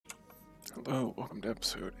Hello, welcome to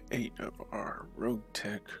episode 8 of our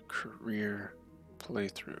RogueTech career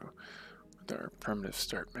playthrough. With our primitive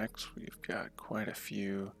start mechs, we've got quite a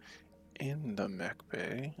few in the mech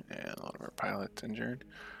bay, and a lot of our pilots injured.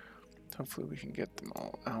 Hopefully we can get them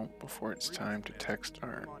all out before it's time to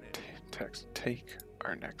take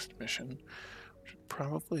our next mission, which is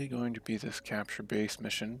probably going to be this capture base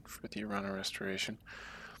mission for the Urana restoration.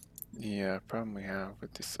 The problem we have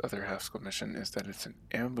with this other Haskell mission is that it's an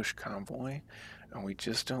ambush convoy, and we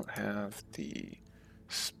just don't have the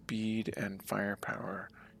speed and firepower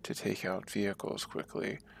to take out vehicles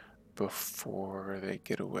quickly before they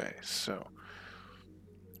get away. So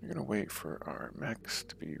we're going to wait for our mechs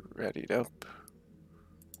to be readied up.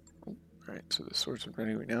 Alright, so the swords are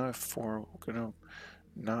ready. We now have 4. We're going to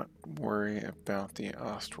not worry about the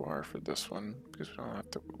Ostwar for this one because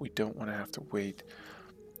we don't want to have to wait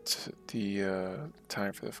the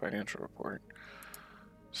time for the financial report.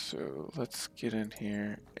 So let's get in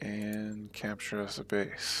here and capture us a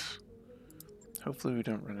base. Hopefully we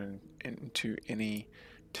don't run into any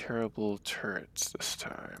terrible turrets this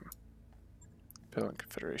time. Belgian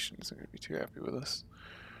Confederation isn't going to be too happy with us.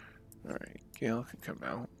 Alright, Gale can come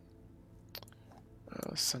out.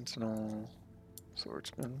 Sentinel,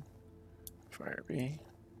 Swordsman, Fire Bee,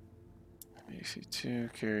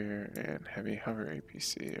 AC2 Carrier, and Heavy Hover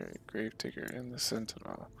APC. Alright, Gravedigger and the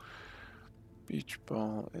Sentinel. Beach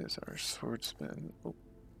Ball is our Swordsman. Oh.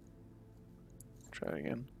 Try it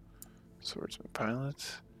again. Swordsman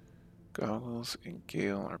pilots. Goggles and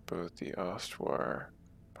Gale are both the Ostwar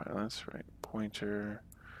pilots, right? Pointer,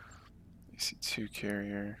 AC2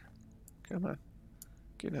 Carrier. Come on,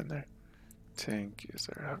 get in there. Tank is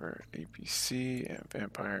our Hover APC, and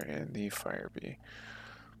Vampire and the Fire Bee.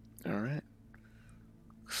 Alright.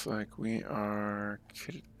 Looks like we are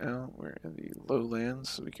kitted out. We're in the lowlands,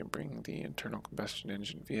 so we can bring the internal combustion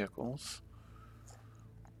engine vehicles.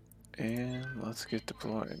 And let's get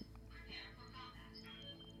deployed.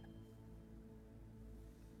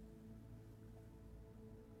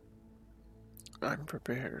 I'm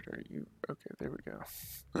prepared. Are you? Okay, there we go.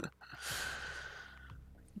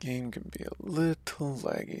 Game can be a little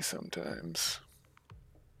laggy sometimes.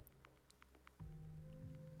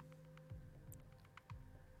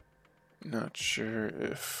 Not sure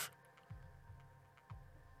if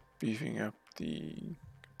beefing up the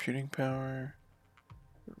computing power,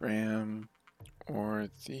 the RAM, or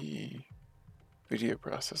the video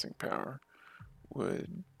processing power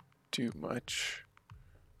would do much.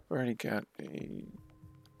 I've already got a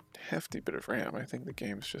hefty bit of RAM. I think the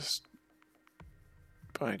game's just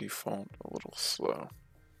by default a little slow.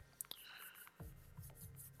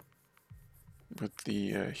 With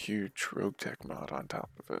the huge RogueTech mod on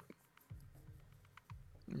top of it.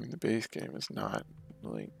 I mean, the base game is not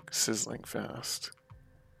like sizzling fast.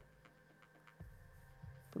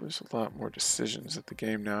 But there's a lot more decisions that the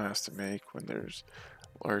game now has to make when there's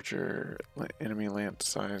larger enemy land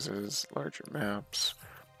sizes, larger maps,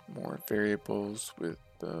 more variables with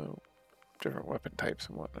different weapon types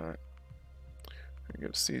and whatnot. We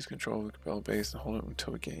go to seize control of the Cabela base and hold it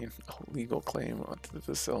until we gain a legal claim onto the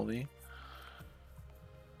facility.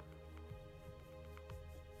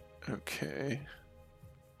 Okay.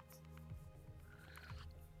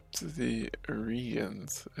 So the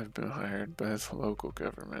Arians have been hired by the local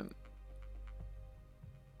government.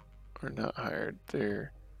 Or not hired,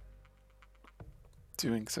 they're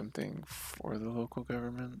doing something for the local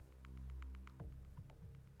government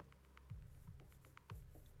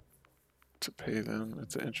to pay them.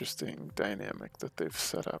 It's an interesting dynamic that they've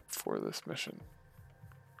set up for this mission.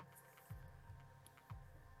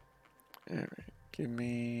 Alright, give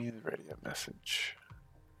me the radio message.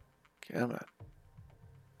 Come on.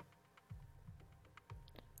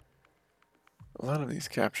 A lot of these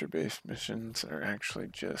capture-based missions are actually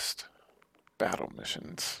just battle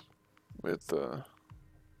missions with I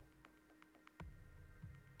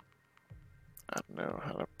don't know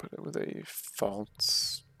how to put it, with a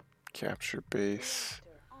false capture base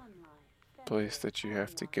place that you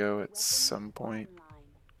have to go at some point.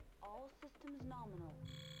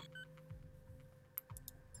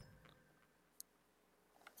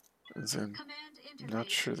 As in, I'm not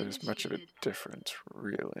sure there's much of a difference,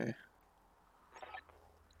 really.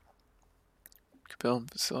 Cabela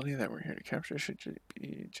facility that we're here to capture should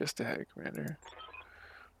be just ahead, Commander.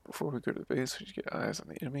 Before we go to the base, we should get eyes on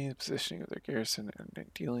the enemy, the positioning of their garrison, and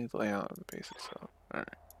ideally the layout of the base itself. Alright.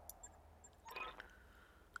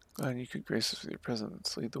 Glad you could grace us with your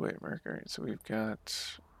presence. Lead the way, Merc. Alright, so we've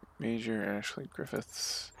got Major Ashley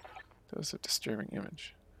Griffiths. That was a disturbing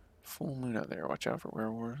image. Full moon out there. Watch out for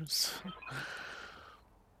werewolves.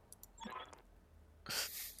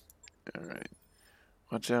 Alright.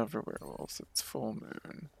 Watch out for werewolves. It's full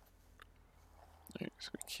moon. Alright,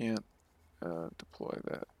 so we can't deploy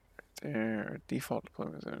that right there. Our default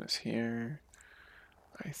deployment zone is here.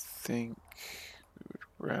 I think we would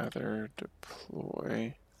rather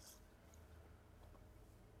deploy.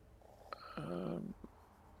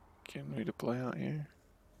 Can we deploy out here?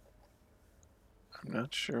 I'm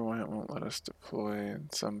not sure why it won't let us deploy in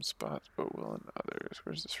some spots, but will in others.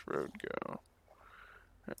 Where's this road go?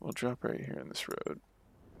 Alright, we'll drop right here in this road.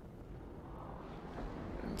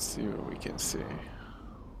 And see what we can see.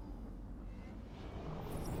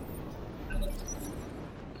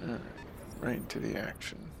 Alright, right into the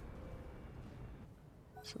action.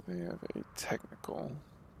 So they have a technical,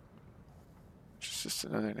 which is just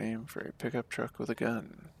another name for a pickup truck with a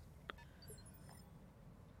gun.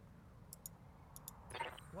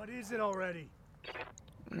 What is it already?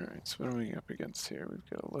 Alright, so what are we up against here? We've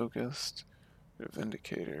got a locust, a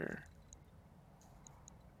vindicator,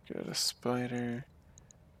 got a spider,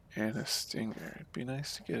 and a stinger. It'd be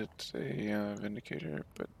nice to get a vindicator,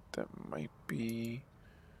 but that might be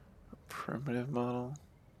a primitive model.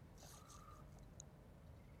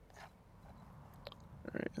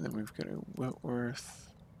 Alright, and then we've got a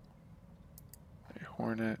Whitworth, a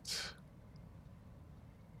Hornet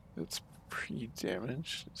that's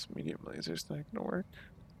pre-damaged. Its medium laser's not gonna work.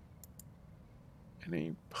 And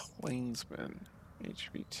a Plainsman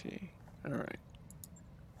HVT. Alright.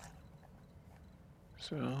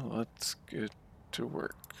 So let's get to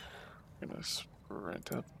work. I'm gonna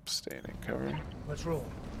sprint up, staying in cover. Let's roll.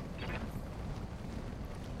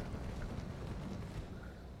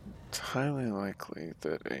 It's highly likely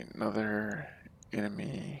that another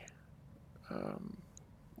enemy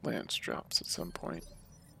lance drops at some point.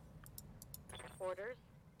 Orders.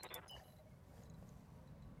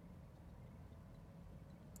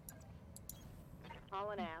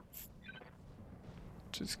 All in ass.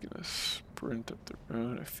 Just gonna sprint up the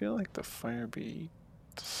road. I feel like the Firebee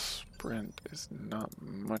sprint is not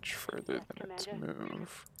much further than its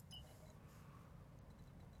move.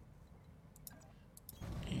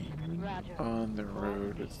 Even on the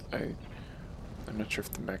road, I'm not sure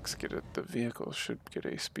if the mechs get it. The vehicle should get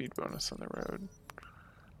a speed bonus on the road.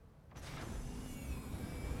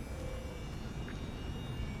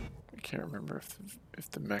 I can't remember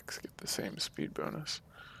if the mechs get the same speed bonus.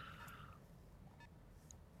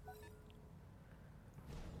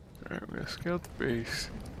 Alright, we're gonna scout the base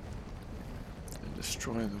and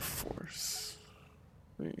destroy the force.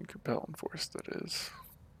 The compelling force, that is.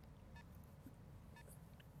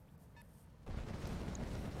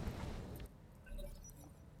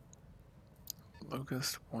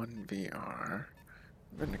 Locust 1 VR,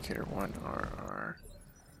 Vindicator 1 RR.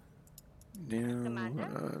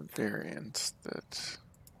 New variants that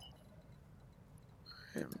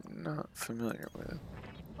I am not familiar with.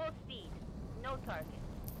 Full speed. No target.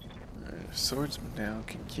 Swordsman now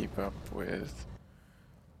can keep up with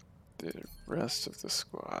the rest of the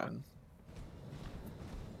squad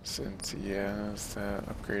since he has that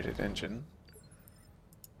upgraded engine.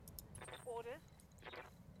 Orders.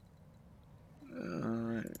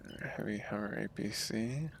 Heavy Hammer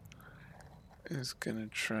APC is gonna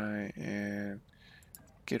try and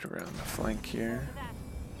get around the flank here.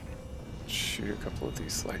 Shoot a couple of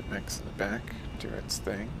these light mechs in the back, do its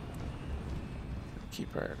thing.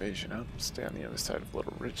 Keep our evasion up, stay on the other side of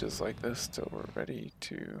little ridges like this till we're ready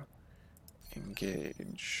to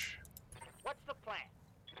engage. What's the plan?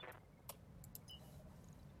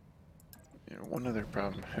 You know, one other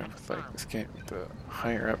problem I have with like this game, the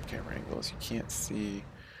higher up camera angles, you can't see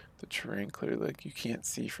the terrain clearly. Like you can't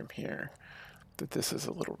see from here that this is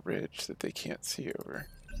a little ridge that they can't see over,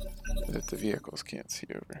 that the vehicles can't see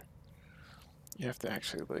over. You have to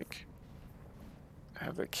actually like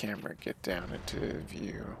have the camera get down into a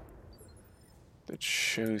view that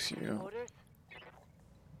shows you. Orders.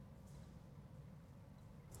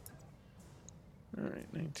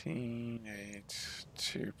 Alright, 19.8,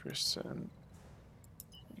 2%.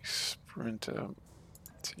 We sprint up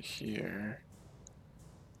to here.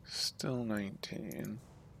 Still 19.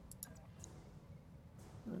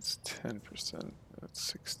 That's 10%. That's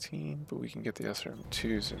 16, but we can get the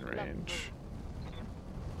SRM2s in range.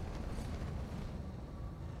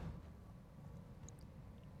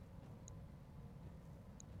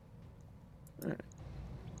 Alright.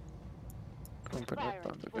 Open up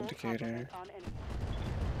on the Vindicator.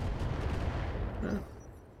 Yeah.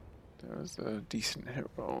 That was a decent hit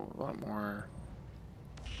roll, a lot more.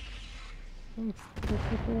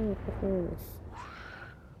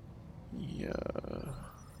 Yeah.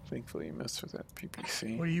 Thankfully you messed with that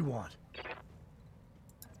PPC. What do you want?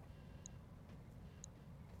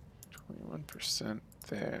 1%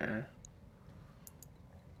 there.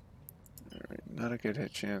 Alright, not a good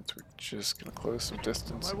hit chance. We're just gonna close some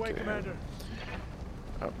distance On and my way, get Commander. him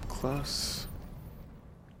up close.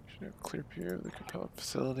 Should have a clear view of the Capella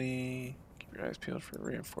facility. Keep your eyes peeled for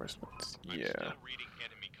reinforcements. I'm Yeah. still reading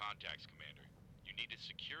enemy contacts, Commander. You need to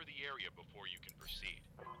secure the area before you can proceed.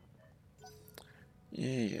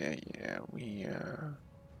 Yeah.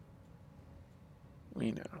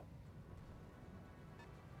 We know.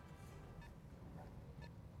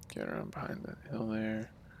 Get around behind the hill there.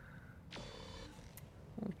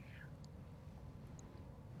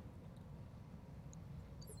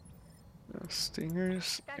 Now, stingers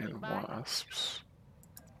Standing and by. wasps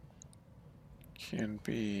can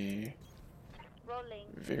be Rolling.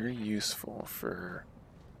 very useful for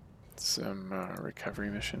some recovery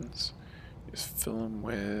missions. Just fill them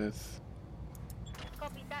with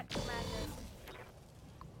Copy that, Commander.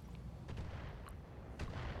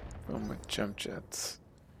 jump jets.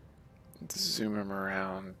 Zoom them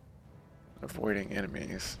around, avoiding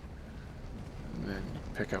enemies, and then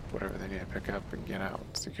pick up whatever they need to pick up and get out.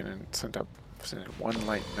 So you can send one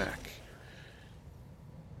light mech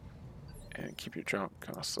and keep your drop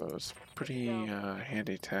costs low. It's pretty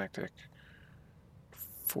handy tactic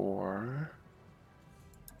for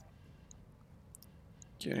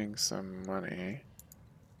getting some money.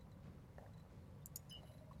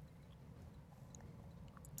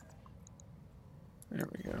 There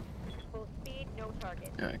we go. Full speed, no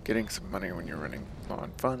target. Getting some money when you're running low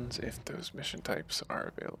on funds if those mission types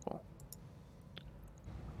are available.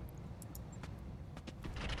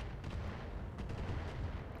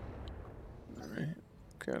 Alright,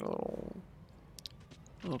 got a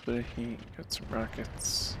little bit of heat, got some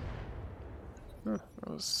rockets. Huh, that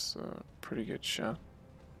was a pretty good shot.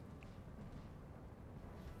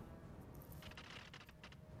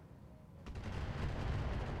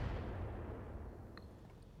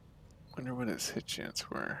 Wonder what his hit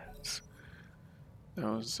chance were. That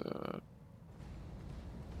was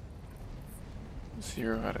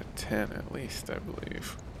 0 out of 10 at least, I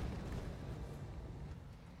believe.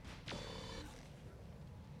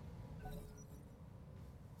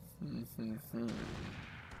 Commander.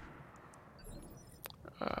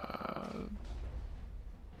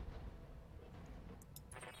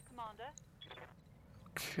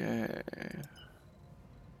 Okay.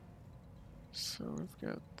 So we've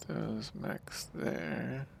got those mechs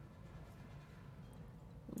there.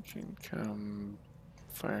 We can come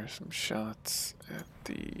fire some shots at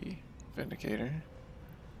the Vindicator.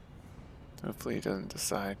 Hopefully he doesn't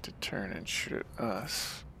decide to turn and shoot at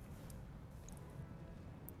us.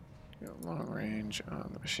 Got long range on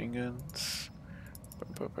the machine guns.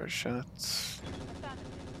 Bump up our shots.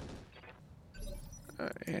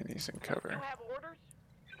 And he's in cover. You have orders?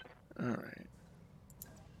 Alright.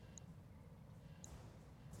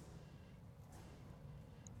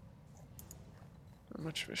 Not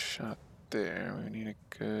much of a shot there. We need a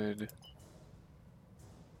good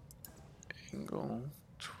angle.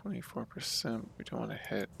 24%. We don't want to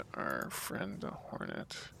hit our friend the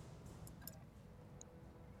Hornet.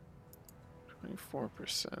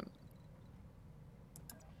 24%. I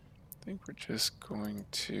think we're just going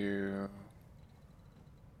to...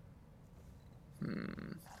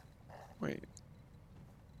 Wait.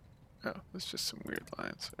 Oh, that's just some weird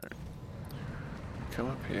lines. Alright. Come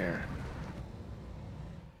up here.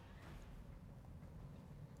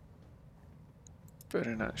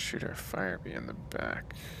 Better not shoot our fire bee in the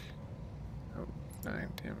back. Oh, 9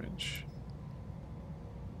 damage.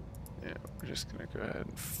 Yeah, we're just gonna go ahead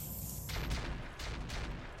and...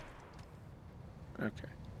 Okay.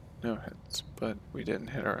 No hits, but we didn't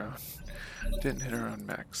hit our own. Didn't hit our own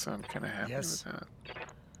mech, so I'm kind of happy with that.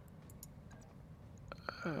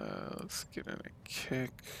 Let's get in a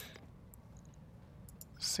kick.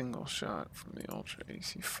 Single shot from the Ultra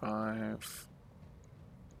AC5.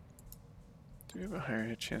 Do we have a higher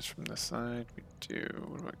hit chance from the side? We do.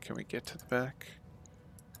 What about, can we get to the back?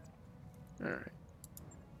 Alright.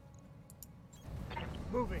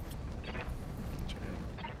 Moving.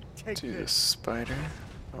 Take Do the spider.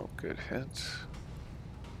 Oh, good hit.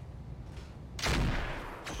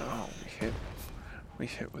 Oh, we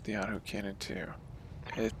hit with the autocannon too.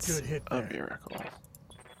 It's Good hit a there. miracle.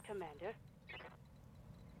 Commander.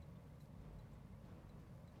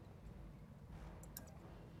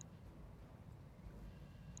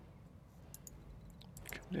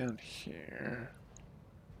 Come down here.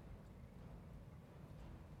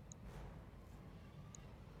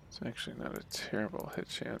 It's actually not a terrible hit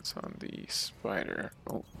chance on the spider.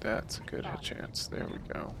 Oh, that's a good hit chance. There we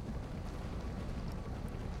go.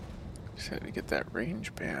 Just had to get that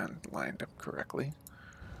range band lined up correctly.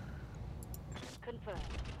 Confirmed.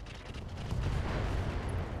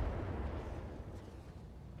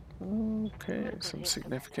 Okay, some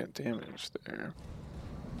significant damage there.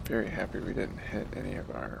 Very happy we didn't hit any of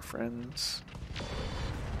our friends.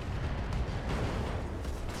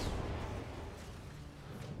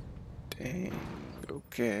 Dang,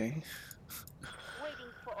 okay.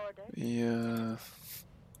 Waiting for orders. Yeah.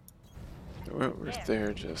 Whoever's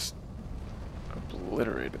there just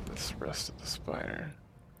obliterated this rest of the spider.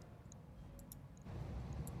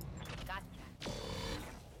 Gotcha.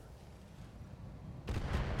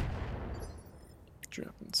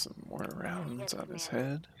 Dropping some more rounds on his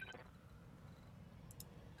head.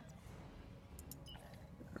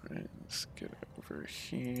 Alright, let's get over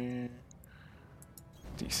here.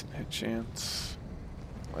 Decent hit chance.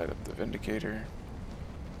 Light up the Vindicator.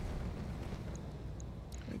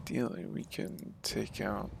 Ideally, we can take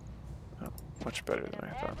out... Oh, much better than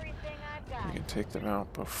I thought. Everything I've got. We can take them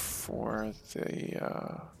out before they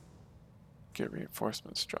get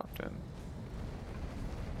reinforcements dropped in.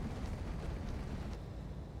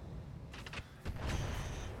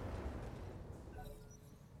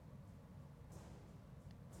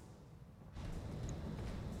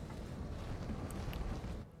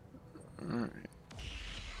 Alright.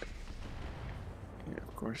 Yeah,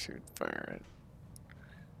 of course he would fire at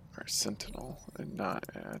our sentinel and not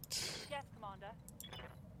at... Yes, Commander.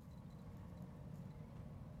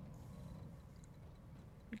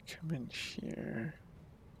 We come in here.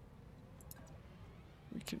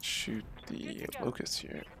 We can shoot the locust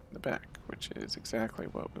here in the back, which is exactly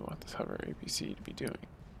what we want this hover APC to be doing.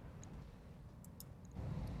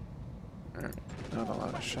 Alright, not a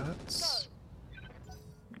lot of shots.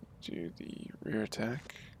 Do the rear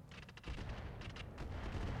attack.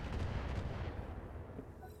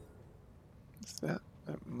 Is that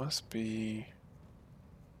must be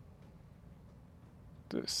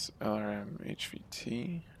this LRM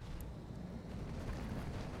HVT.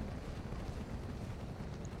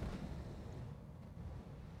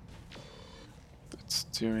 That's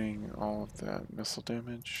doing all of that missile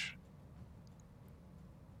damage.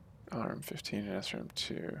 LRM 15 and SRM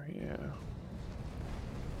 2, yeah.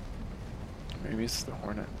 Maybe it's the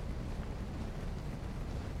Hornet.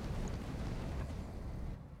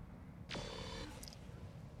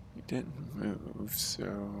 He didn't move,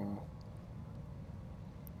 so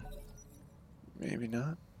maybe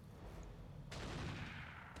not.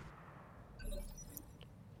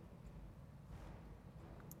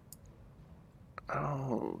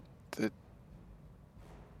 Oh, the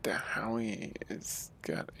Howie is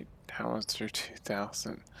got a Howitzer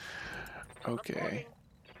 2000. Okay.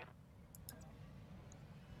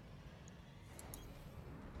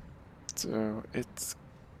 So it's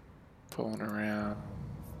pulling around,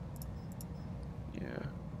 yeah,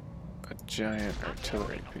 a giant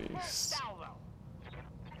artillery piece.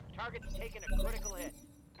 Target's taking a critical hit.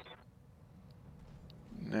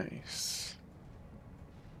 Nice.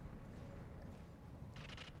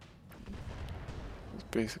 It's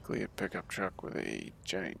basically a pickup truck with a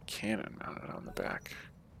giant cannon mounted on the back.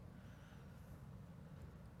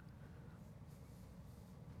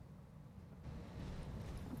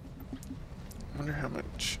 I wonder how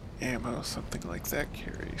much ammo something like that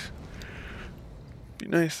carries. Be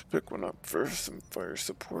nice to pick one up for some fire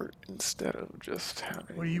support instead of just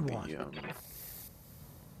having What do you want?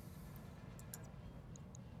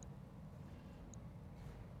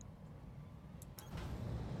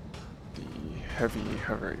 The heavy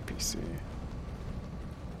hover APC.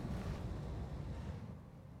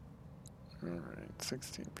 Alright,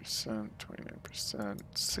 16%, 29%,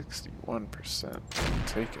 61%.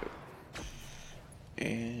 Take it.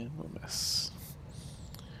 And we'll miss.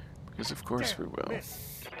 Because of course we will.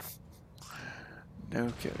 No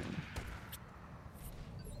kidding.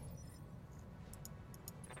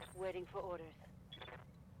 Waiting for orders.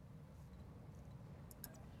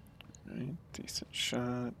 Alright, decent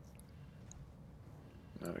shot.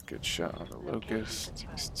 Not a good shot on the locust.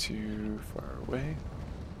 He's too far away.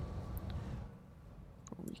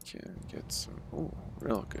 We can get some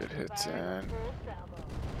real good hits in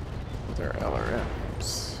with our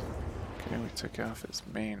LRMs. Okay, we took off his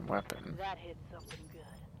main weapon. That hit something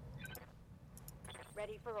good.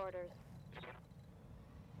 Ready for orders.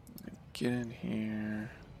 Get in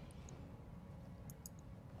here.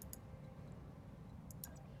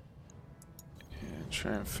 And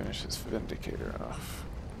try and finish this Vindicator off.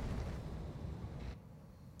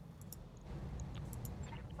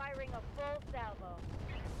 Firing a full salvo.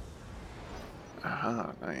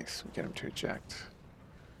 Aha, nice. We get him to eject.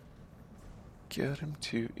 Get him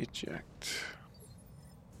to eject.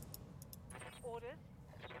 Orders.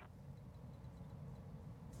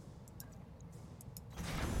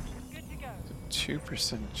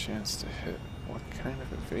 2% chance to hit. What kind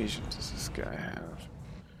of evasion does this guy have?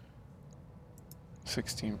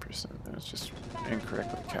 16%. That was just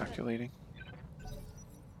incorrectly calculating.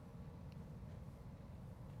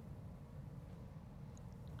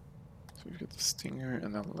 So we've got the Stinger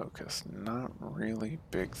and the Locust. Not really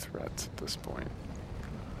big threats at this point.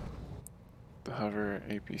 The Hover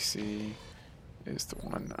APC is the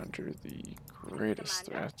one under the greatest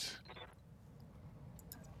threat.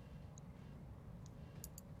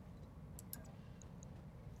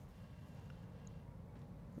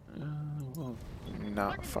 We'll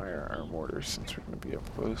not fire our mortars since we're going to be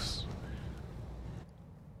up close.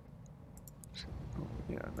 Oh,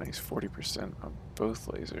 yeah, nice 40% on both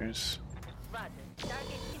lasers. Roger.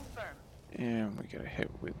 Target confirmed. And we get a hit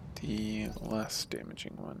with the less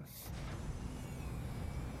damaging one.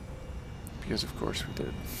 Because of course we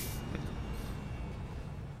did.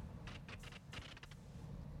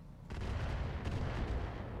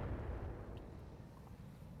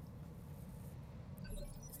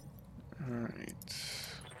 Alright.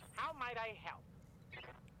 How might I help?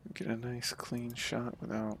 Get a nice clean shot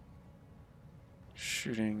without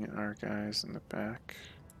shooting our guys in the back.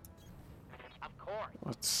 Of course.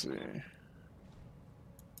 Let's see.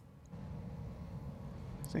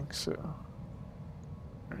 I think so.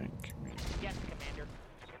 Alright, give me Yes, Commander.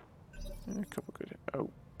 a couple good. Oh,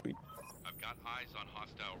 we. I've got eyes on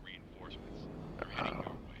hostile reinforcements. They're heading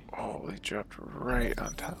your way. Oh, they dropped right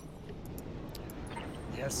on top.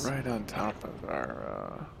 Yes. Right on top of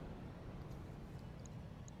our.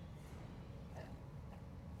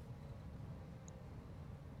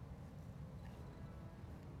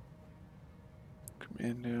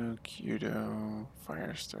 Commando, Kudo,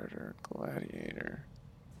 Firestarter, Gladiator.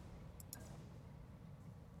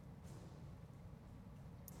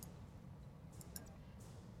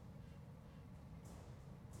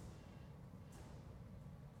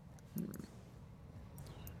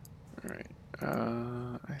 Alright,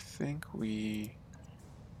 I think we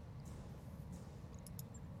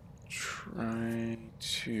try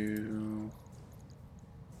to...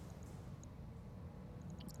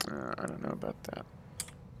 I don't know about that.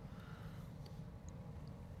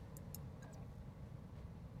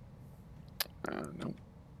 Nope.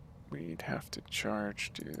 We'd have to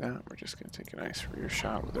charge to do that. We're just going to take a nice rear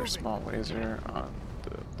shot with our small laser on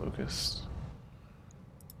the Locust.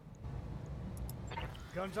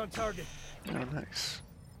 Guns on target. Oh, nice.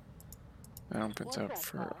 That opens up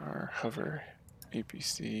for our Hover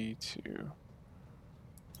APC to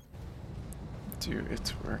do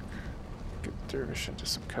its work. Get the Dervish into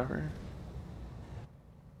some cover.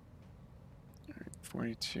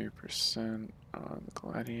 42% on the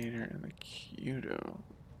Gladiator and the Kudo.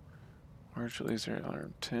 Large laser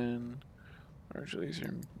alarm 10. Large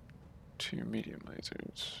laser 2 medium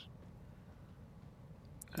lasers.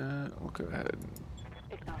 We'll go ahead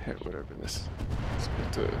and hit whatever this is. Let's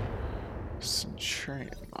get the Centurion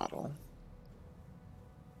model.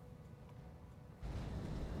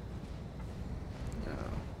 No.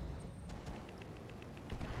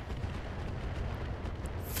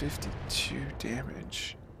 52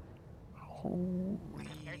 damage. Holy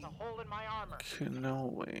There's a hole in my armor.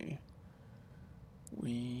 cannoli.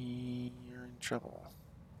 We are in trouble.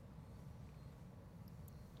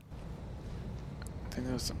 I think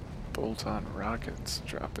those some bolt-on rockets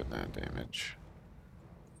dropping that damage.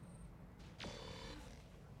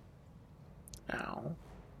 Ow.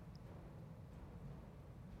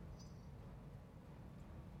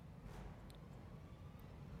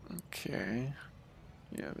 Okay.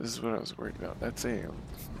 Yeah, this is what I was worried about. It's a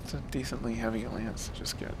decently heavy lance that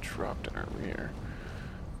just got dropped in our rear.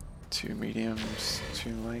 2 mediums,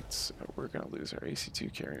 2 lights. We're gonna lose our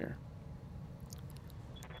AC2 Carrier.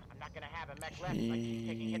 I'm not gonna have a mech left if I keep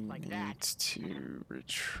taking He hits like that. needs to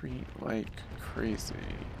retreat like crazy.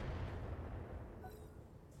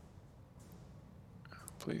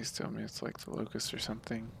 Please tell me it's like the Locust or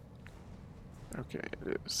something. Okay,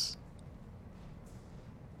 it is.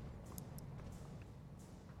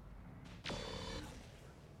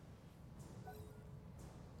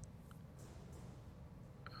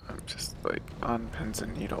 I'm just like on pins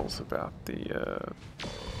and needles about the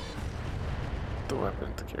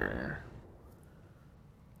weapons carrier.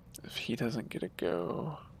 If he doesn't get a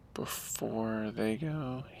go before they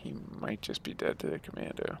go, he might just be dead to the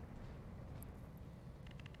commando.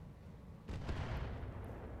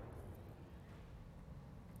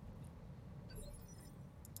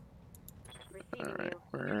 Receiving Alright,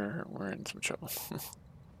 you. we're in some trouble.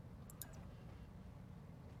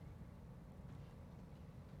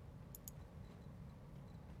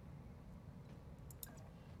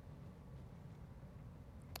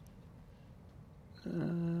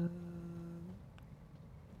 Alright,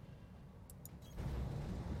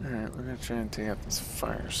 we're gonna try and take out this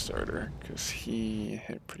fire starter, because he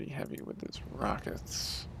hit pretty heavy with his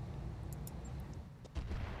rockets.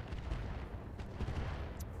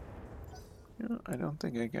 You know, I don't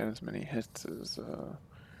think I got as many hits as the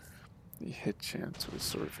hit chance was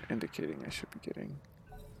sort of indicating I should be getting.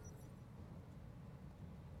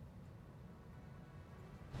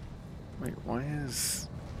 Wait, why is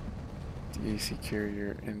the AC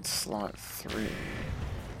Carrier in slot 3?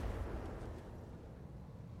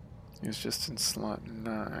 He was just in slot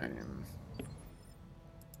 9.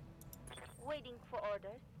 Waiting for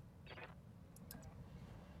orders.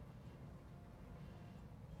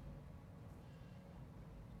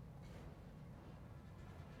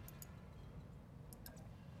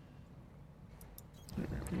 We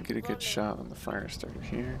can get a good shot on the fire starter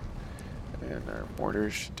here. And our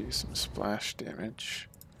mortars should do some splash damage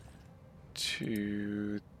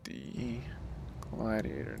to the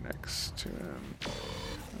gladiator next to him.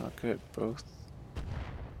 Oh, good. Both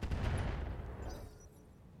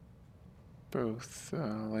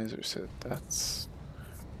lasers hit. That's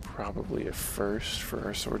probably a first for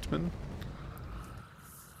our swordsman.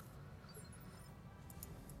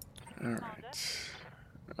 Alright.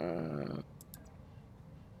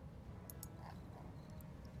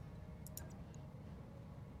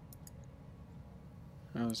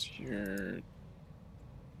 How's your...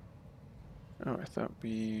 Oh, I thought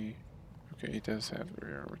we... Okay, he does have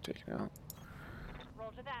rear armor taken out.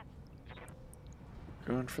 Roger that.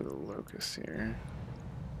 Going for the locust here.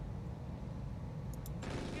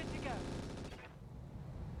 Good to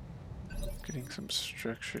go. Getting some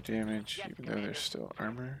structure damage, Yes, even though Commander. there's still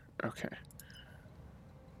armor. Okay.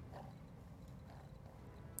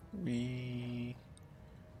 We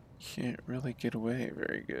can't really get away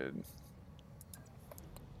very good.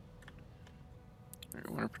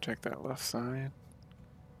 We want to protect that left side.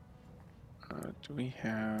 Do we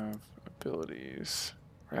have abilities?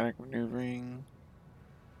 Erratic maneuvering?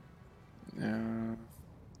 No.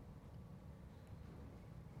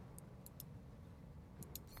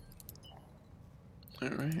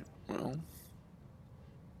 Alright, well.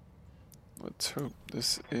 Let's hope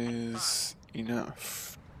this is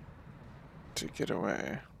enough to get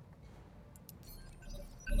away.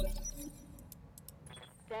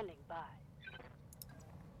 Standing by.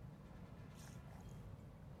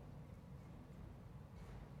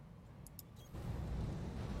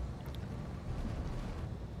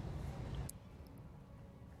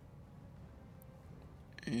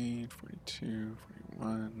 Eight, 42,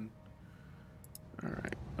 41.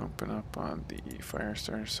 Alright, open up on the fire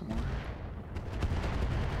starter some more.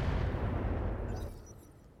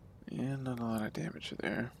 And not a lot of damage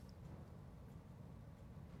there.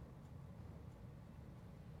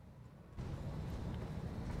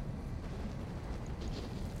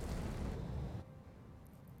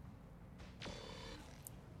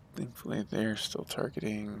 Thankfully, they're still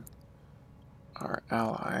targeting our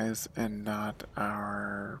allies and not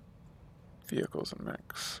our vehicles and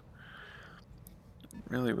mechs.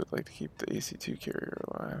 Really would like to keep the AC2 Carrier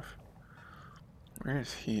alive. Where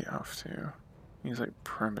is he off to? He's like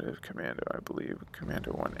primitive commando, I believe.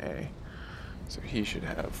 Commando 1A. So he should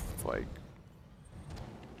have like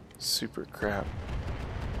super crap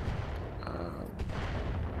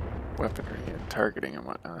weaponry and targeting and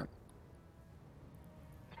whatnot.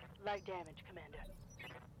 Light damage, Commander.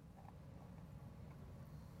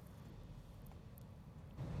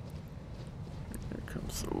 Here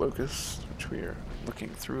comes the locust, which we are looking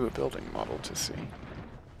through a building model to see.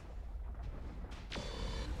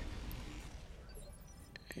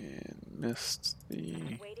 And missed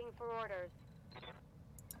the... Waiting for orders.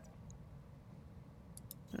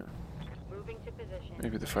 Yeah, Moving to position.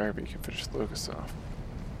 maybe the fire beacon finish the locust off.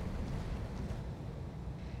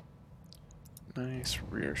 Nice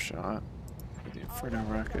rear shot with the Inferno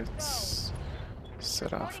rockets.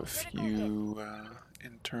 Set off a few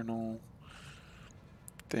internal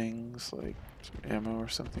things like some ammo or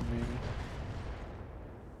something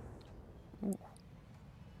maybe. Ooh.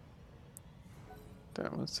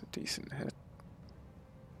 That was a decent hit.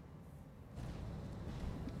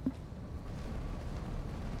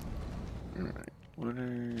 Alright, what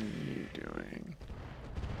are you doing?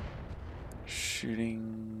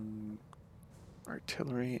 Shooting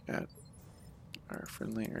artillery at our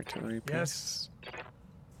friendly artillery Yes. piece?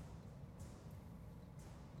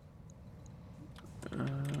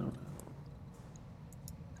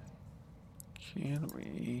 Can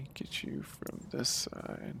we get you from this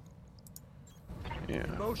side? Yeah.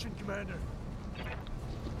 Motion, Commander.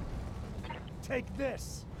 Take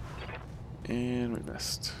this. And we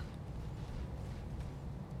missed.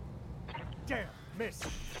 Damn, miss.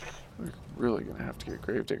 We're really gonna have to get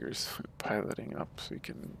gravediggers piloting up so we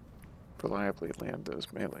can reliably land those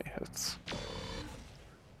melee hits.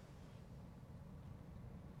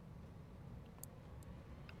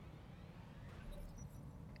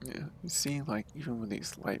 Yeah, you see, like, even with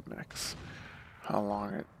these light mechs, how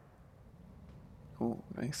long it... Ooh,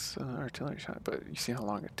 nice artillery shot, but you see how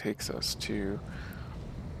long it takes us to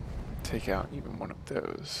take out even one of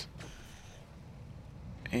those.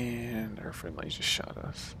 And our friendly just shot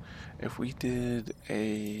us. If we did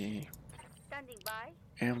a Standing by.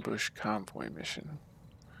 ambush convoy mission,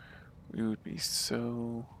 we would be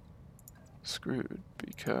so screwed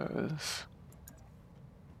because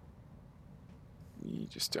we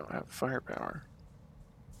just don't have firepower.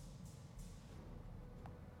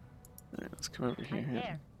 Alright, let's come over here I'm and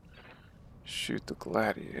there. shoot the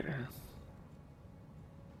gladiator.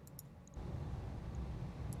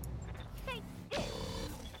 Take this.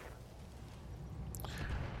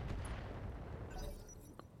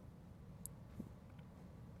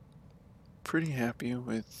 Pretty happy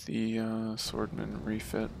with the swordman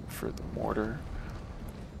refit for the mortar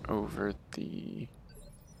over the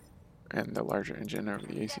and the larger engine over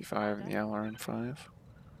the AC5 and the LRM5.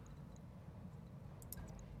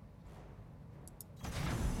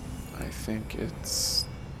 I think it's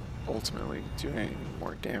ultimately doing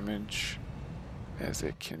more damage as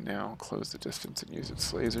it can now close the distance and use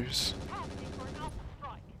its lasers. Passing for an alpha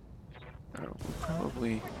strike. We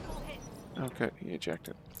probably... Critical hit. Oh good, he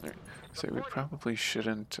ejected. Alright, so we probably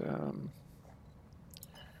shouldn't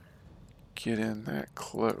get in that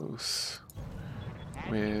close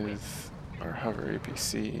with our hover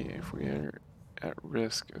APC if we are at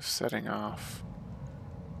risk of setting off.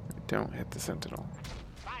 Don't hit the Sentinel.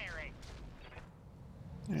 Firing.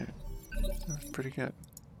 Yeah, that's pretty good.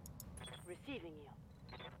 Receiving you.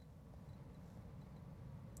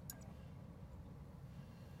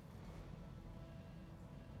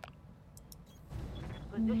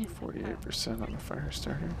 Position confirmed. 48% on the fire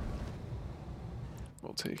starter.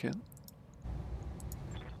 We'll take it.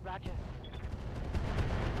 Roger.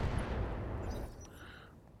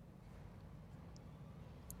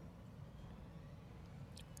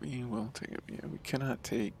 We will take it. Yeah, we cannot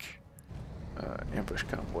take ambush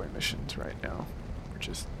convoy missions right now. We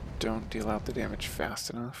just don't deal out the damage fast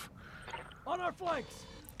enough. On our flanks.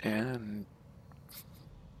 And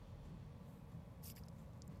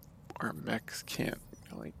our mechs can't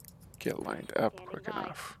really get lined up Standing quick by.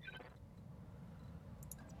 enough.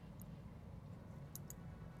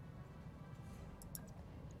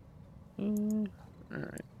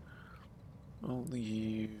 Alright. We'll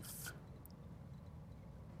leave.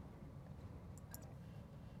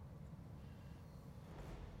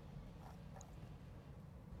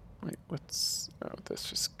 Wait, what's... Oh, that's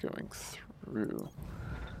just going through.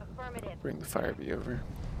 Affirmative. Bring the fire bee over.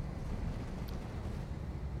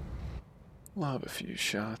 Lob a few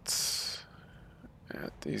shots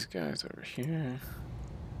at these guys over here.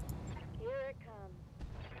 Here it comes.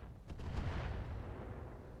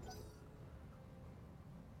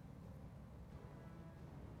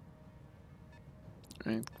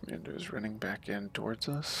 Right, commander is running back in towards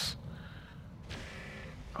us.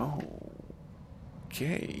 Oh,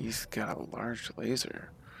 okay, he's got a large laser.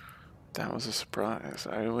 That was a surprise.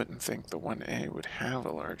 I wouldn't think the 1A would have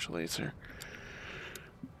a large laser.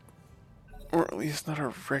 Or at least not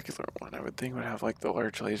a regular one. I would think it would have like the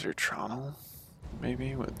large laser Tronal,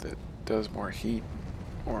 maybe, that does more heat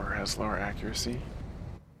or has lower accuracy.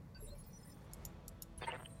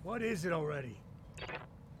 What is it already?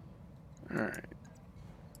 Alright.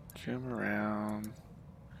 Come around.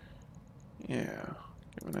 Yeah.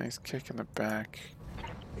 Give him a nice kick in the back.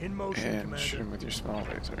 In motion, And Commander. shoot him with your small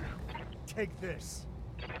laser. Take this.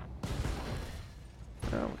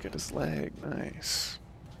 Oh, look at his leg. Nice.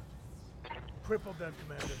 Crippled them,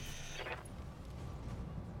 Commander.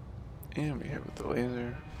 And we hit with the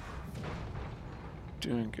laser.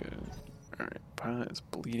 Doing good. Alright, pilot is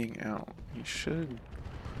bleeding out. He should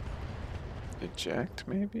eject,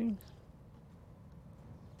 maybe?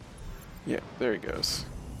 Yeah, there he goes.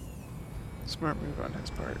 Smart move on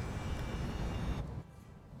his part.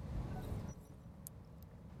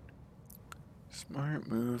 Smart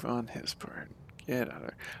move on his part. Get out of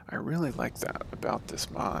there. I really like that about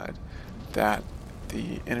this mod, that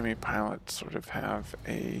the enemy pilots sort of have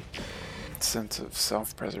a sense of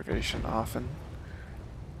self-preservation often.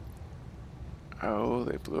 Oh,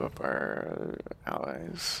 they blew up our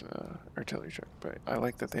allies' artillery truck, but I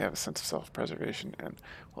like that they have a sense of self-preservation and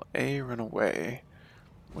will A, run away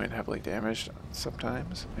when heavily damaged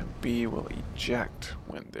sometimes, and B, will eject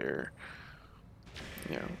when they're,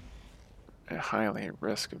 you know, at highly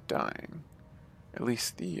risk of dying. At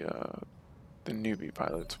least the newbie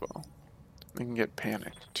pilots will. They can get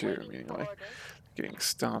panicked too, Waiting meaning for like orders. getting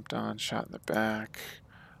stomped on, shot in the back,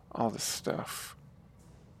 all this stuff.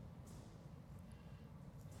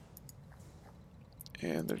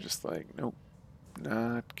 And they're just like, nope,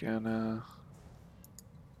 not gonna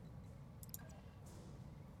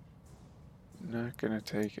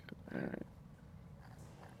take it. Alright.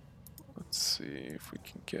 Let's see if we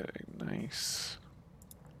can get a nice.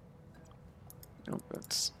 Nope,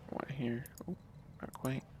 that's what here. Oh, not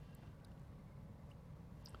quite.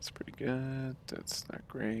 That's pretty good. That's not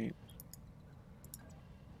great.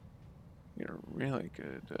 Get a really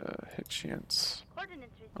good hit chance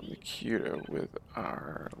Coordinates on the received. Cudo with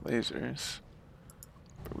our lasers.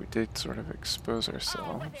 But we did sort of expose All within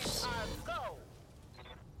ourselves. our go.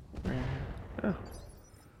 Where? Oh.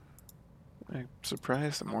 I'm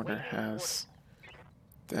surprised the mortar Awaiting has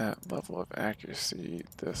that level of accuracy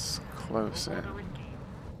this close in. Order received.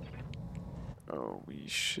 Oh, we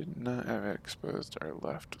should not have exposed our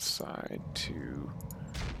left side to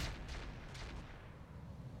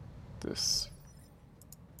this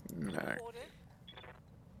mech. Orders.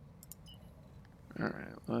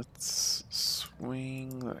 Alright, let's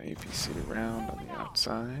swing the APC around on the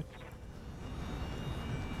outside.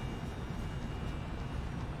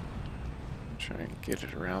 Try and get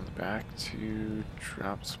it around the back to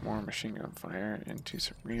drop some more machine gun fire into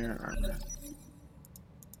some rear armor.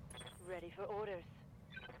 Ready for orders.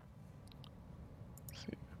 Let's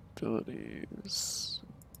see, abilities.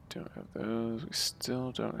 Don't have those. We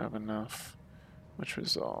still don't have enough. Much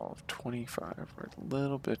resolve. 25. We're a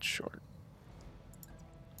little bit short.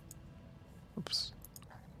 Oops.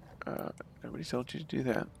 Nobody told you to do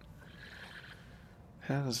that.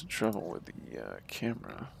 Had some trouble with the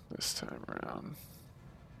camera this time around.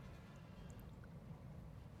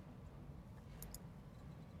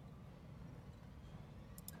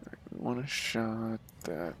 We want a shot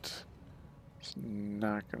that is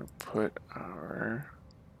not going to put our...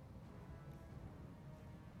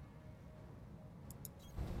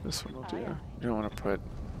 This one will do. You don't want to put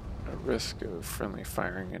a risk of friendly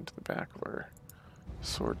firing into the back of our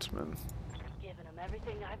swordsman. Giving them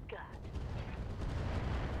everything I've got.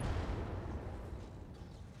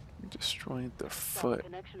 We destroyed the Solid foot.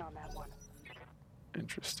 connection on that one.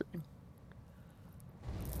 Interesting.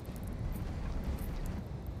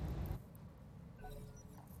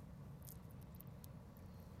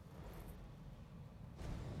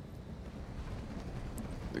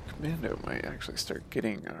 The commando might actually start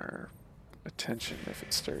getting our attention if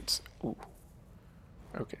it starts. Ooh.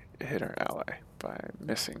 Okay, it hit our ally by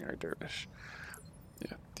missing our dervish.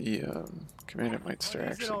 Yeah, the commando might start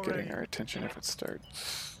What is it actually getting already? our attention if it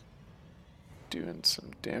starts doing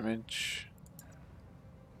some damage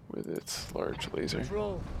with its large laser.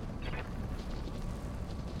 Control.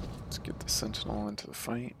 Let's get the sentinel into the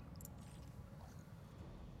fight.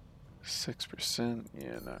 6%,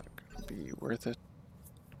 yeah, not gonna be worth it.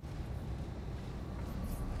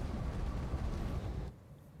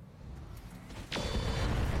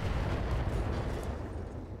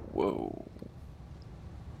 Whoa.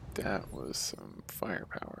 That was some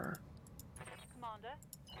firepower. Commander.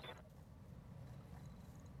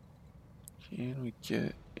 Can we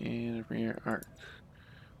get in rear arc?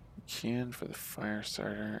 We can for the fire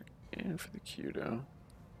starter and for the Cudo.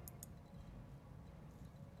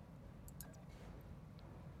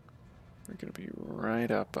 We're gonna be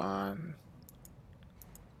right up on.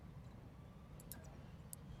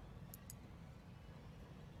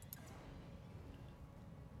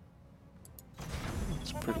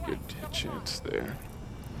 It's a pretty good chance there.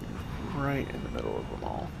 We're right in the middle of them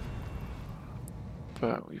all.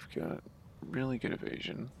 But we've got really good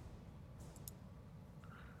evasion.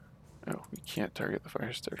 Oh, we can't target the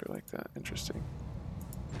fire starter like that. Interesting.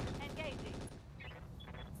 Engaging.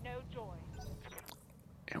 No joy.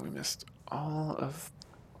 And we missed all of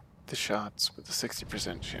the shots with a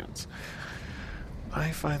 60% chance. I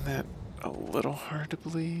find that a little hard to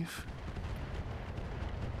believe,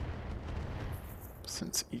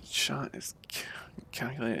 since each shot is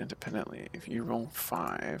calculated independently. If you roll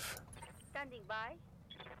 5 Standing by.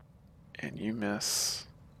 and you miss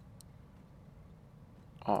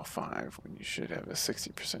all 5 when you should have a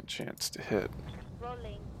 60% chance to hit,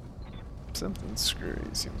 Rolling. something screwy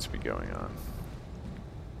seems to be going on.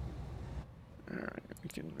 Alright, we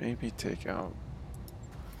can maybe take out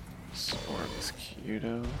Storm's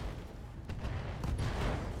Cudo.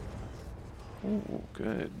 Ooh,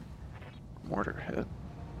 good. Mortar hit.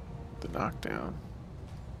 The knockdown.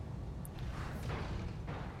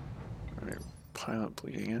 Alright, pilot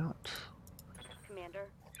bleeding out. Commander.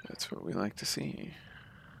 That's what we like to see.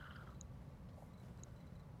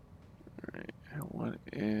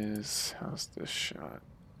 is, how's this shot?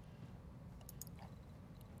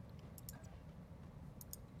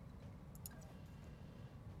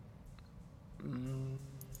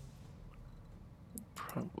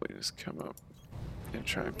 Probably just come up and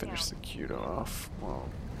try and finish the Kudo off while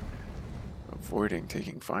avoiding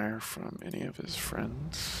taking fire from any of his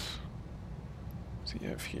friends. So you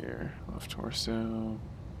have here left torso,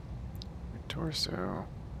 right torso.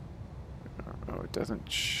 Oh, it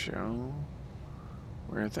doesn't show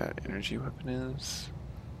where that energy weapon is.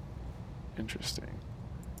 Interesting.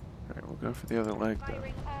 Alright, we'll go for the other leg then.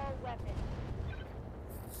 Firing all weapons.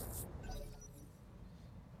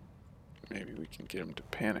 Maybe we can get him to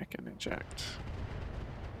panic and eject.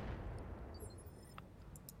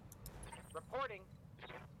 Reporting.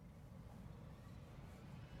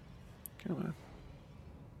 Come on.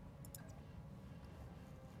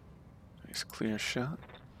 Nice clear shot.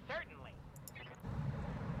 Certainly.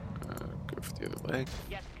 Go for the other leg.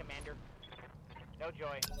 Yes, Commander. No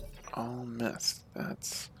joy. All missed.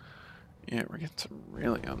 That's... Yeah, we're getting some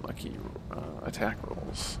really unlucky attack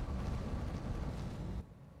rolls.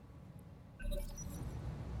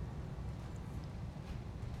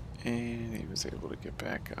 And he was able to get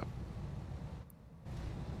back up.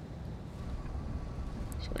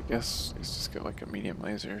 So I guess he's just got like a medium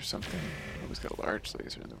laser or something. Oh, he's got a large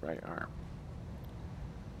laser in the right arm.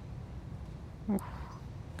 Oof.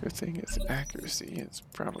 Good thing its accuracy is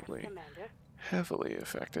probably Commander, heavily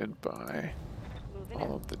affected by moving all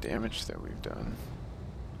out. of the damage that we've done.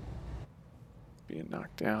 Being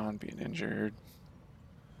knocked down, being injured.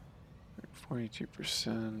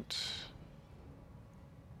 42%.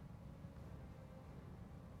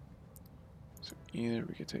 So either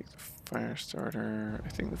we could take the fire starter. I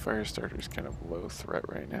think the fire starter is kind of low threat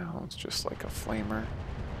right now. It's just like a flamer.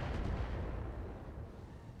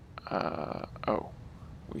 Oh,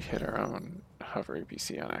 we hit our own hover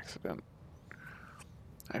APC on accident.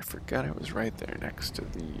 I forgot it was right there next to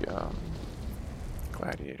the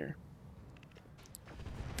gladiator.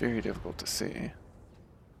 Very difficult to see.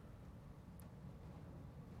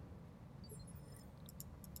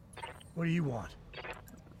 What do you want?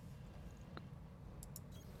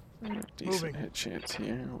 Decent Moving. hit chance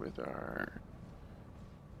here with our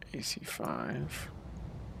AC5.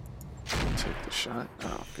 We'll take the shot.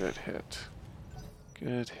 Oh, good hit.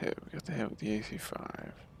 Good hit. We got the hit with the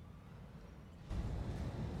AC5.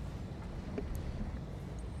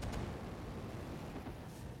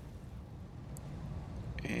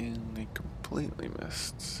 And they completely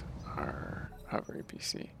missed our hover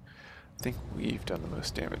APC. I think we've done the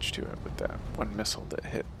most damage to it with that one missile that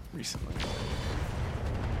hit recently.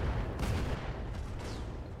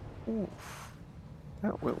 Oof.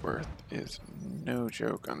 That Whitworth is no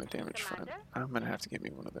joke on the damage front. Commander? I'm gonna have to get me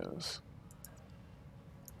one of those.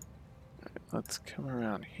 Alright, let's come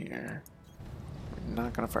around here. We're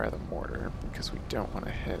not gonna fire the mortar because we don't want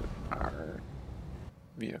to hit our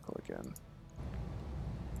vehicle again.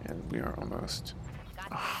 And we are almost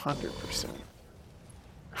 100%.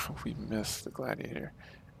 We missed the gladiator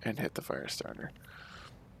and hit the fire starter.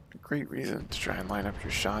 A great reason to try and line up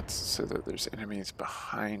your shots so that there's enemies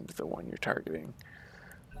behind the one you're targeting.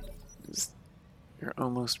 You're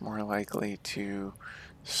almost more likely to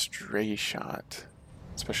stray shot,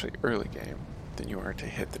 especially early game, than you are to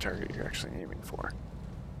hit the target you're actually aiming for.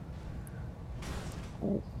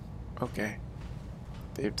 Ooh, okay.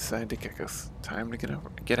 They've decided to kick us. Time to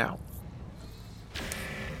get out.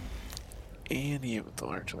 And he hit with the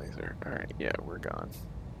large laser. Alright, yeah, we're gone.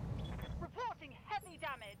 Reporting heavy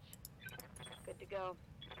damage. Good to go.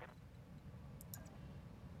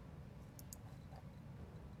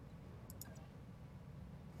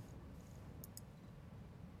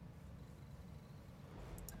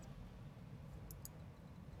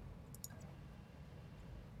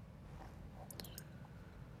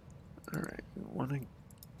 Alright, we want to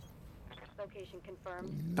Location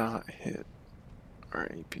confirmed. not hit our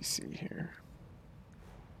APC here.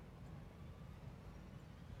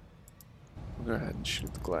 We'll go ahead and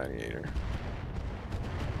shoot the gladiator.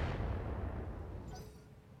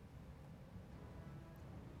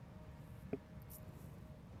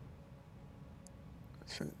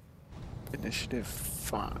 So, initiative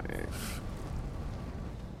 5.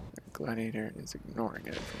 The gladiator is ignoring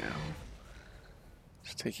it now.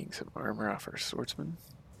 Just taking some armor off our swordsman.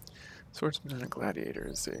 Swordsman and a gladiator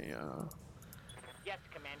is a Yes,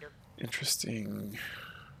 Commander. interesting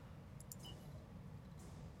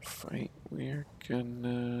fight. We're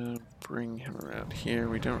gonna bring him around here.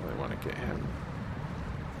 We don't really want to get him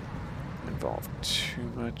involved too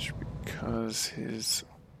much because he's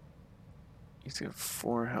got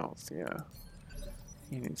 4 health, yeah.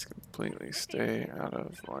 He needs to completely stay out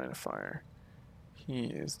of line of fire. He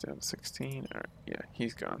is down to 16. Alright, yeah,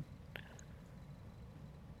 he's gone.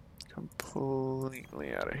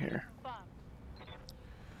 Completely out of here.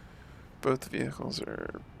 Both vehicles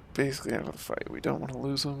are basically out of the fight. We don't want to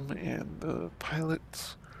lose them, and the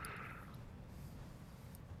pilots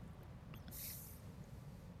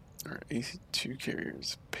our AC2 Carrier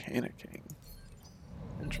is panicking.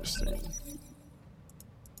 Interesting.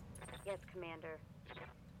 Yes, Commander.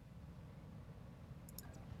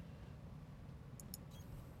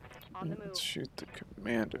 On the Let's move. shoot the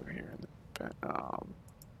commando here in the back.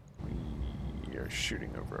 We are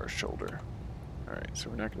shooting over our shoulder. Alright, so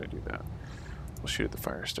we're not going to do that. We'll shoot at the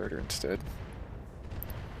fire starter instead.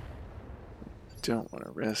 Don't want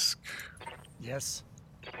to risk. Yes.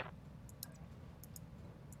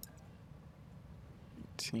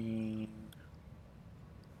 18,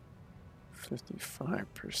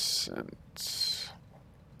 55%,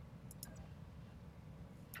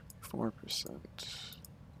 4%.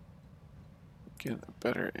 Get a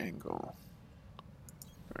better angle.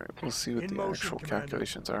 Alright, we'll see what In the motion, actual Commander.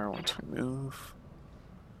 calculations are once we move.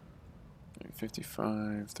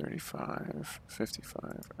 55, 35,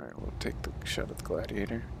 55. Alright, we'll take the shot at the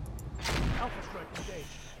gladiator. Alpha strike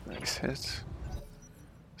engaged. Nice hit.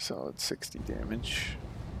 Solid 60 damage.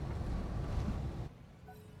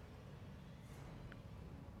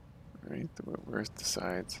 Alright, the Whitworth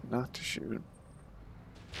decides not to shoot.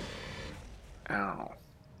 Ow.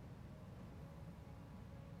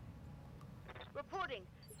 Reporting.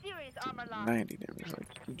 Serious armor loss. 90 damage. Like,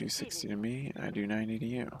 you do 60 to me, I do 90 to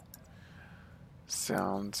you.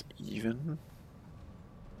 Sounds even.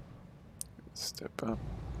 Step up.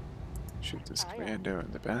 Shoot this commando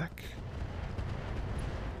in the back.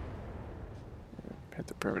 Hit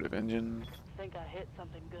the primitive engine. Think I hit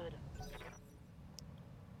something good.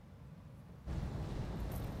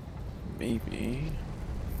 Maybe.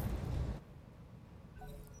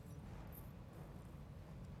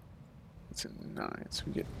 It's a 9, so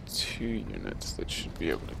we get 2 units that should be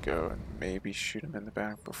able to go and maybe shoot him in the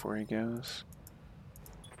back before he goes.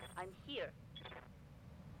 I'm here.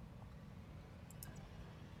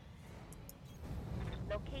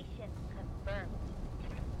 Location confirmed.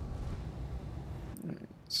 Alright,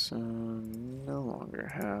 so no longer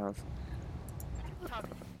have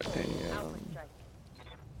Target. a Alpha strike.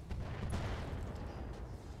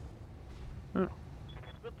 oh,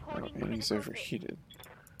 Reporting and he's critical hit. overheated.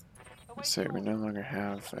 Await So we no orders. longer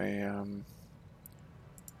have a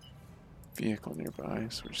vehicle nearby,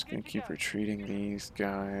 so we're just gonna keep retreating these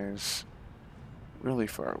guys really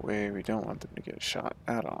far away. We don't want them to get shot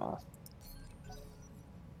at all.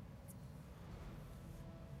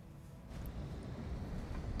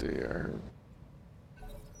 They are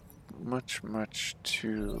much, much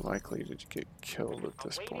too likely to get killed at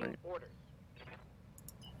this Awaiting point. orders.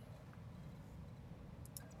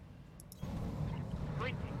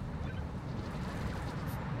 Briefing.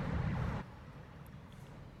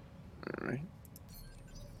 Alright.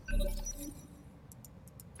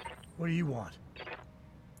 What do you want?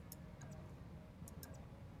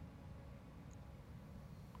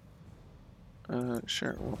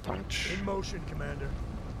 Sure, we'll punch. In motion, Commander.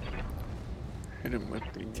 Hit him with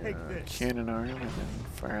the Take this. cannon arm and then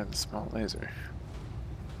fire the small laser.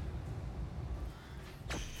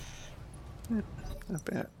 Not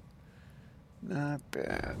bad. Not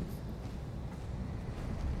bad.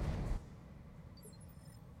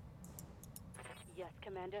 Yes,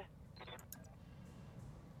 Commander.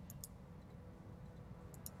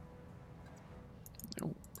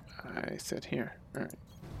 Nope. I said here. Alright.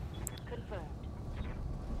 Confirmed.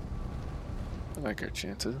 I like our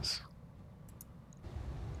chances.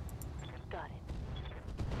 Got it.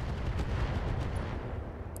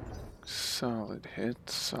 Solid hit,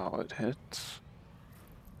 solid hits.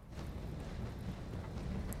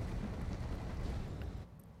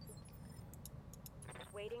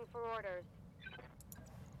 Waiting for orders.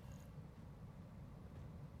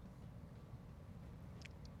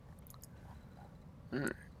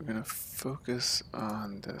 Alright, we're gonna focus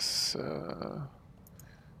on this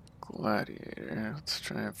gladiator. Let's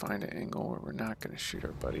try and find an angle where we're not gonna shoot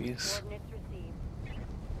our buddies. Coordinates received.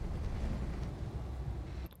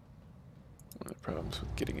 One of the problems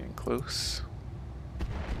with getting in close.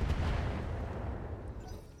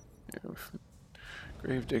 Yeah,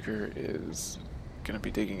 Gravedigger is gonna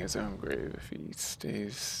be digging his own grave if he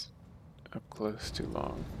stays up close too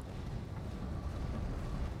long.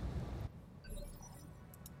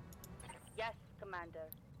 Yes, Commander.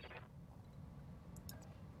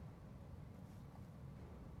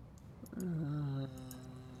 Okay,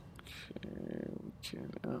 we can,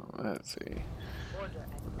 oh, that's a Order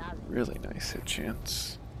acknowledged. really nice hit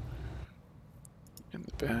chance. In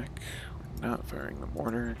the back, we're not firing the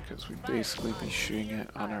mortar because we'd basically be shooting it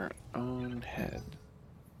on our own head.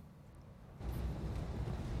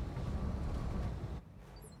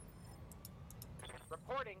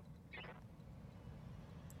 Reporting.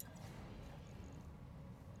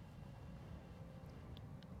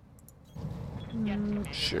 Yes,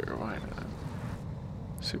 Commander. Sure, why not?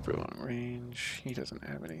 Super long range. He doesn't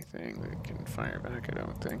have anything that can fire back, I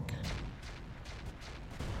don't think.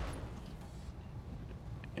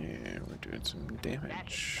 And we're doing some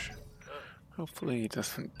damage. Hopefully he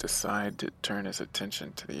doesn't decide to turn his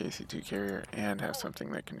attention to the AC2 Carrier and have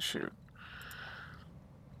something that can shoot.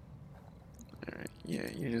 Alright, yeah,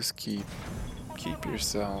 you just keep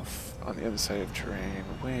yourself on the other side of terrain,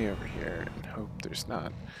 way over here, and hope there's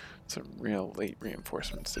not some real late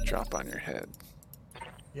reinforcements that drop on your head.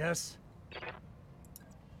 Yes.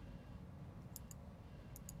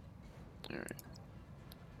 Alright,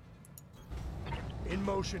 In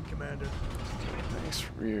motion, Commander. nice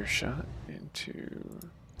rear shot into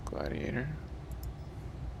Gladiator.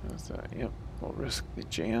 How's that? Yep, we'll risk the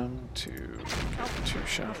jam to get 2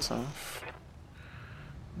 shots off.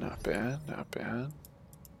 Not bad, not bad.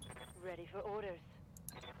 Ready for orders.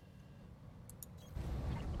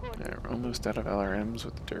 Alright, we're almost out of LRMs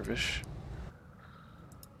with the Dervish.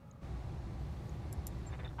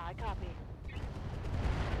 I copy.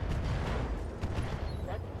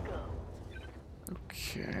 Let's go.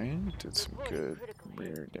 Okay, did some good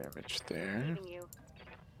rear damage there. Leaving you.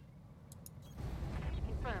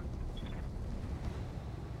 Confirmed.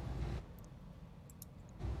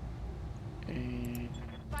 And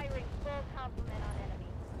Firing full complement on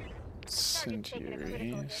enemy.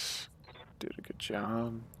 incendiaries. Did a good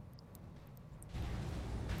job.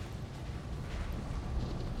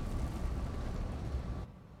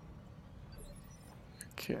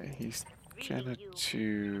 Okay, he's kind of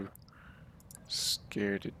too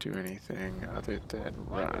scared to do anything other than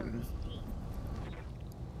run.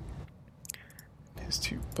 His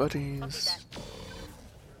 2 buddies. It's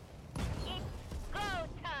go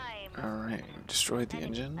time. Alright, destroyed the Enemy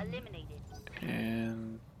engine. eliminated.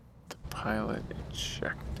 And the pilot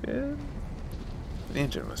ejected. The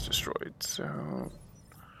engine was destroyed, so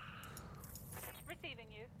Receiving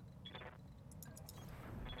you.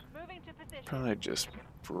 Moving to position. probably just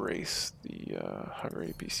brace the hover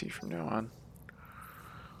APC from now on.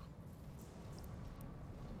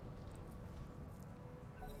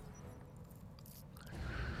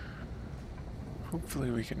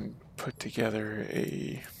 Hopefully we can put together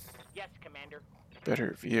a Yes, Commander.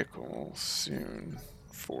 better vehicle soon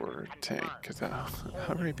for tank, because that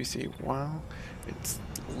hover APC, while it's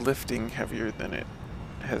lifting heavier than it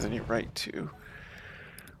has any right to,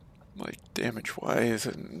 like damage wise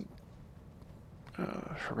and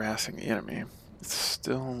harassing the enemy, it's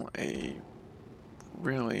still a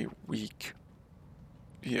really weak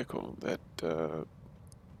vehicle that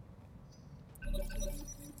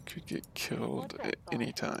could get killed at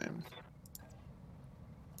any time.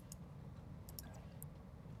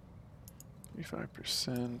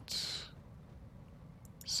 35%,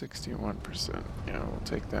 61%. Yeah, we'll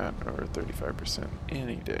take that over 35%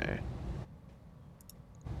 any day.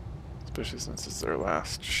 Especially since it's their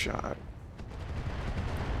last shot.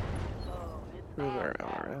 With our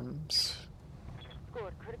LRMs.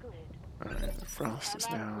 Scored critical hit. Alright, the Frost is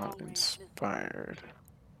now inspired.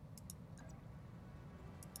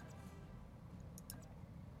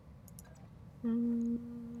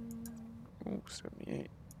 Ooh, 78.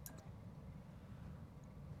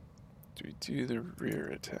 Do we do the rear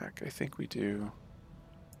attack? I think we do.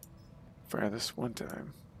 Fire this one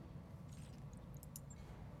time.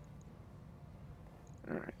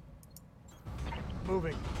 Alright.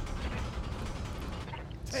 Moving.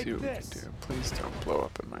 See Take what this. we can do. Please don't blow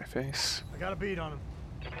up in my face. I got a beat on him.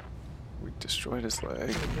 We destroyed his leg, Good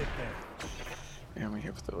hit there. and we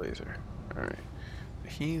hit with the laser. Alright.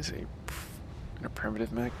 He's in a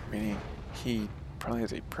primitive mech, meaning he probably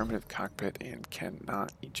has a primitive cockpit and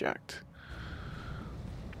cannot eject.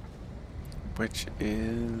 Which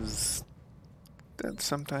is... that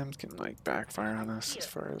sometimes can like backfire on us as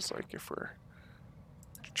far as like if we're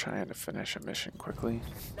trying to finish a mission quickly.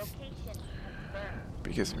 Location confirmed.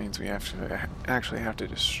 Because it means we have to actually have to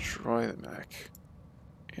destroy the mech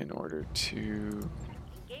in order to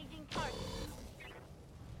Engaging target.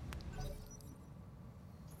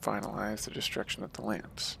 finalize the destruction of the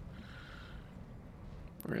lamps.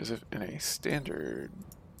 Whereas if in a standard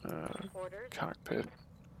Orders. cockpit,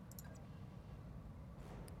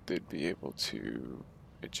 they'd be able to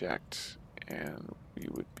eject and we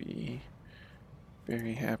would be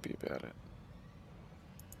very happy about it.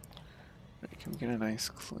 Right, can we get a nice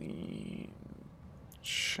clean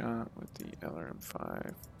shot with the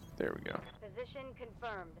LRM-5? There we go. Position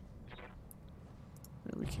confirmed.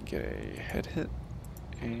 Maybe we can get a head hit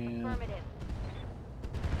and Affirmative.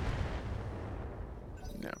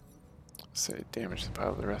 no. Say damage the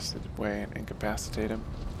pilot the rest of the way and incapacitate him.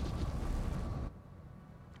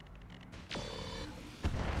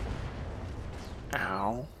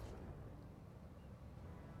 Ow.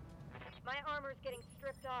 My armor's getting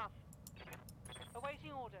stripped off.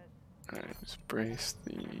 Awaiting orders. Alright, let's brace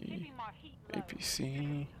the Keeping my heat low.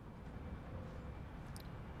 APC.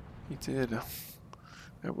 He did.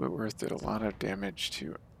 That Whitworth did a lot of damage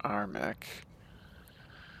to our mech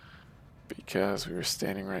because we were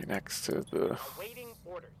standing right next to the Awaiting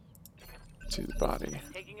orders. body.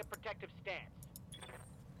 Taking a protective stance.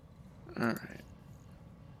 Alright.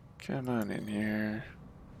 Come on in here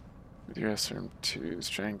with your SRM-2s.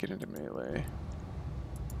 Try and get into melee.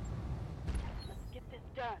 Let's get this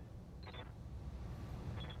done.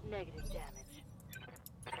 Negative damage.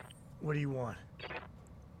 What do you want?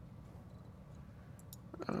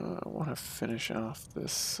 I want to finish off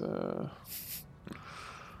this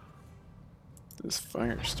this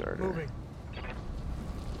fire starter. Moving.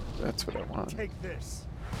 That's what I want. Take this.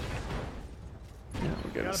 Yeah,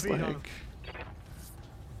 we got his Gotta beat on leg.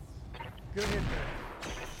 Good hit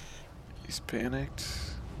there. He's panicked.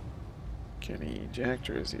 Can he eject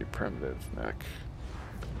or is he a primitive mech?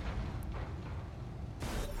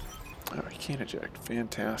 Oh, he can't eject.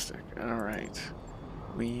 Fantastic. Alright.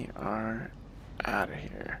 We are out of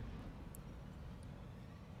here.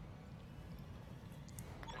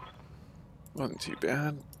 Wasn't too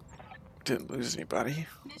bad. Didn't lose anybody.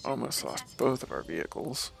 Almost lost both of our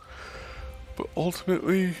vehicles. But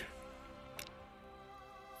ultimately,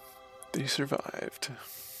 they survived.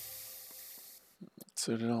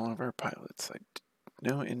 So did all of our pilots. Like,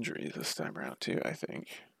 no injuries this time around too, I think.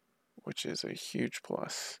 Which is a huge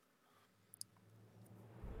plus.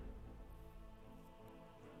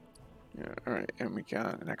 Yeah, alright, and we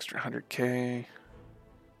got an extra 100k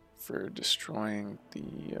for destroying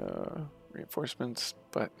the reinforcements,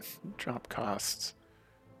 but drop costs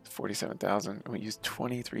 47,000, and we used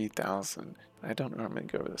 23,000. I don't normally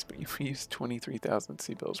go over this, but we used 23,000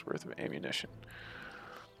 C-bills worth of ammunition.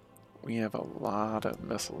 We have a lot of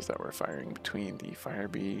missiles that we're firing between the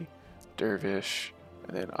Firebee, Dervish,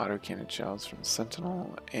 and then autocannon shells from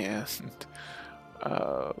Sentinel, and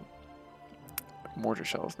mortar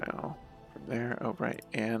shells now from there. Oh, right,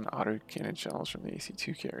 and autocannon shells from the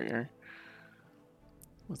AC2 Carrier.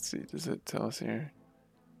 Let's see, does it tell us here?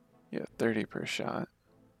 Yeah, 30 per shot.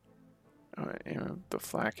 Oh, and the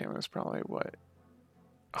flak ammo is probably what?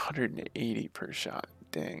 180 per shot.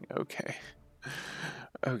 Dang, okay.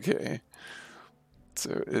 Okay.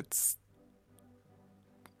 So it's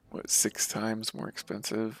what, 6 times more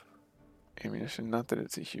expensive ammunition? Not that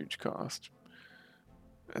it's a huge cost.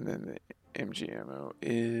 And then the MG ammo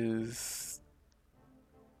is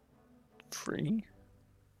free?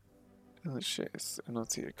 Let's chase. I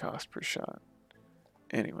don't see a cost per shot.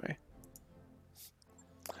 Anyway.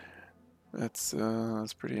 That's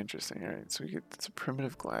pretty interesting. Alright, so we get it's a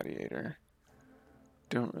primitive gladiator.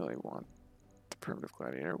 Don't really want the primitive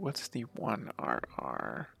gladiator. What's the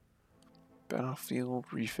 1RR? Battlefield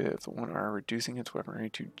refit of the 1R, reducing its weaponry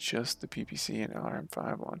to just the PPC and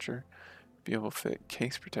LRM-5 launcher. Be able to fit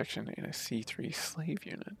case protection in a C3 slave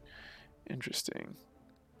unit. Interesting.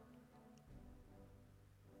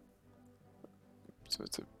 So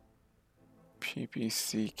it's a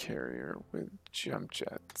PPC carrier with jump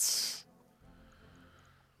jets.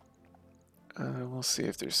 We'll see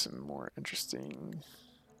if there's some more interesting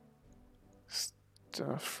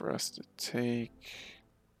stuff for us to take.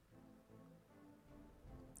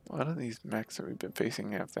 A lot of these mechs that we've been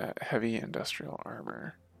facing have that heavy industrial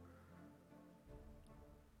armor.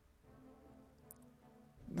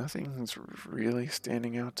 Nothing's really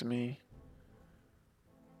standing out to me.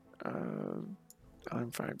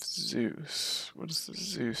 LM5 Zeus. What does the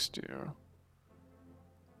Zeus do?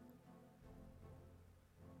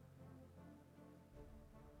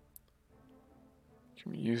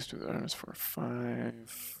 Can be used with arms for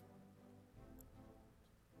 5.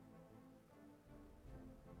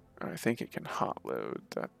 I think it can hot load.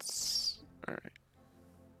 That's alright.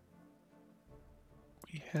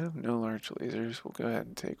 We have no large lasers. We'll go ahead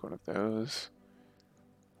and take one of those.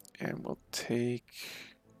 And we'll take.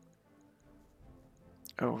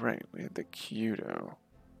 Oh, right. We had the Kudo.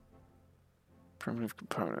 Primitive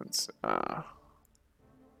components. So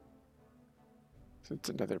it's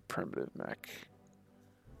another primitive mech.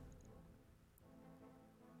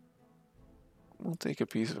 we'll take a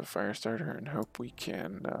piece of a fire starter and hope we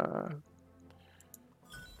can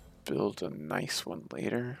build a nice one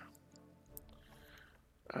later.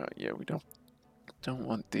 Yeah, we don't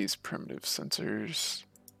want these primitive sensors,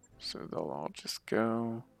 so they'll all just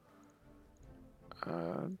go.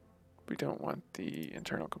 We don't want the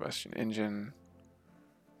internal combustion engine.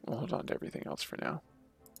 We'll hold on to everything else for now.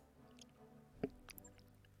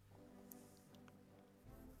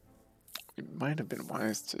 It might have been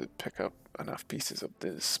wise to pick up enough pieces of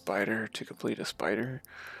this spider to complete a spider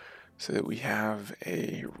so that we have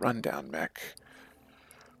a rundown mech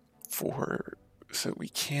so we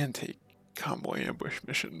can take convoy ambush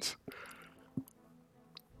missions.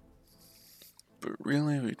 But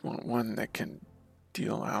really we'd want one that can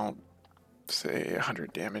deal out, say,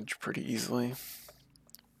 100 damage pretty easily,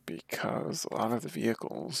 because a lot of the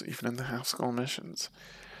vehicles, even in the half-skull missions,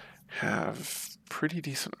 have pretty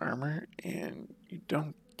decent armor, and you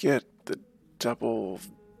don't get the double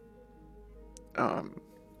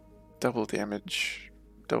damage,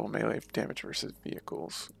 double melee damage versus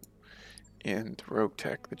vehicles in the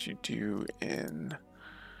RogueTech that you do in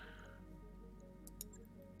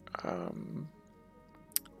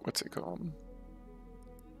what's it called?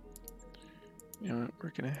 You know what,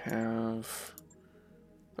 we're gonna have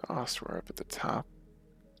the Ostwar up at the top.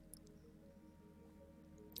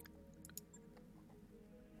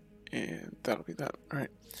 And that'll be that. Alright.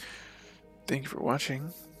 Thank you for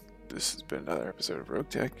watching. This has been another episode of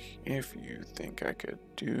RogueTech. If you think I could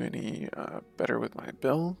do any better with my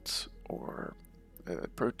builds or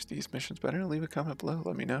approach these missions better, leave a comment below.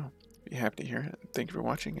 Let me know. Be happy to hear it. Thank you for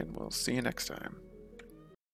watching, and we'll see you next time.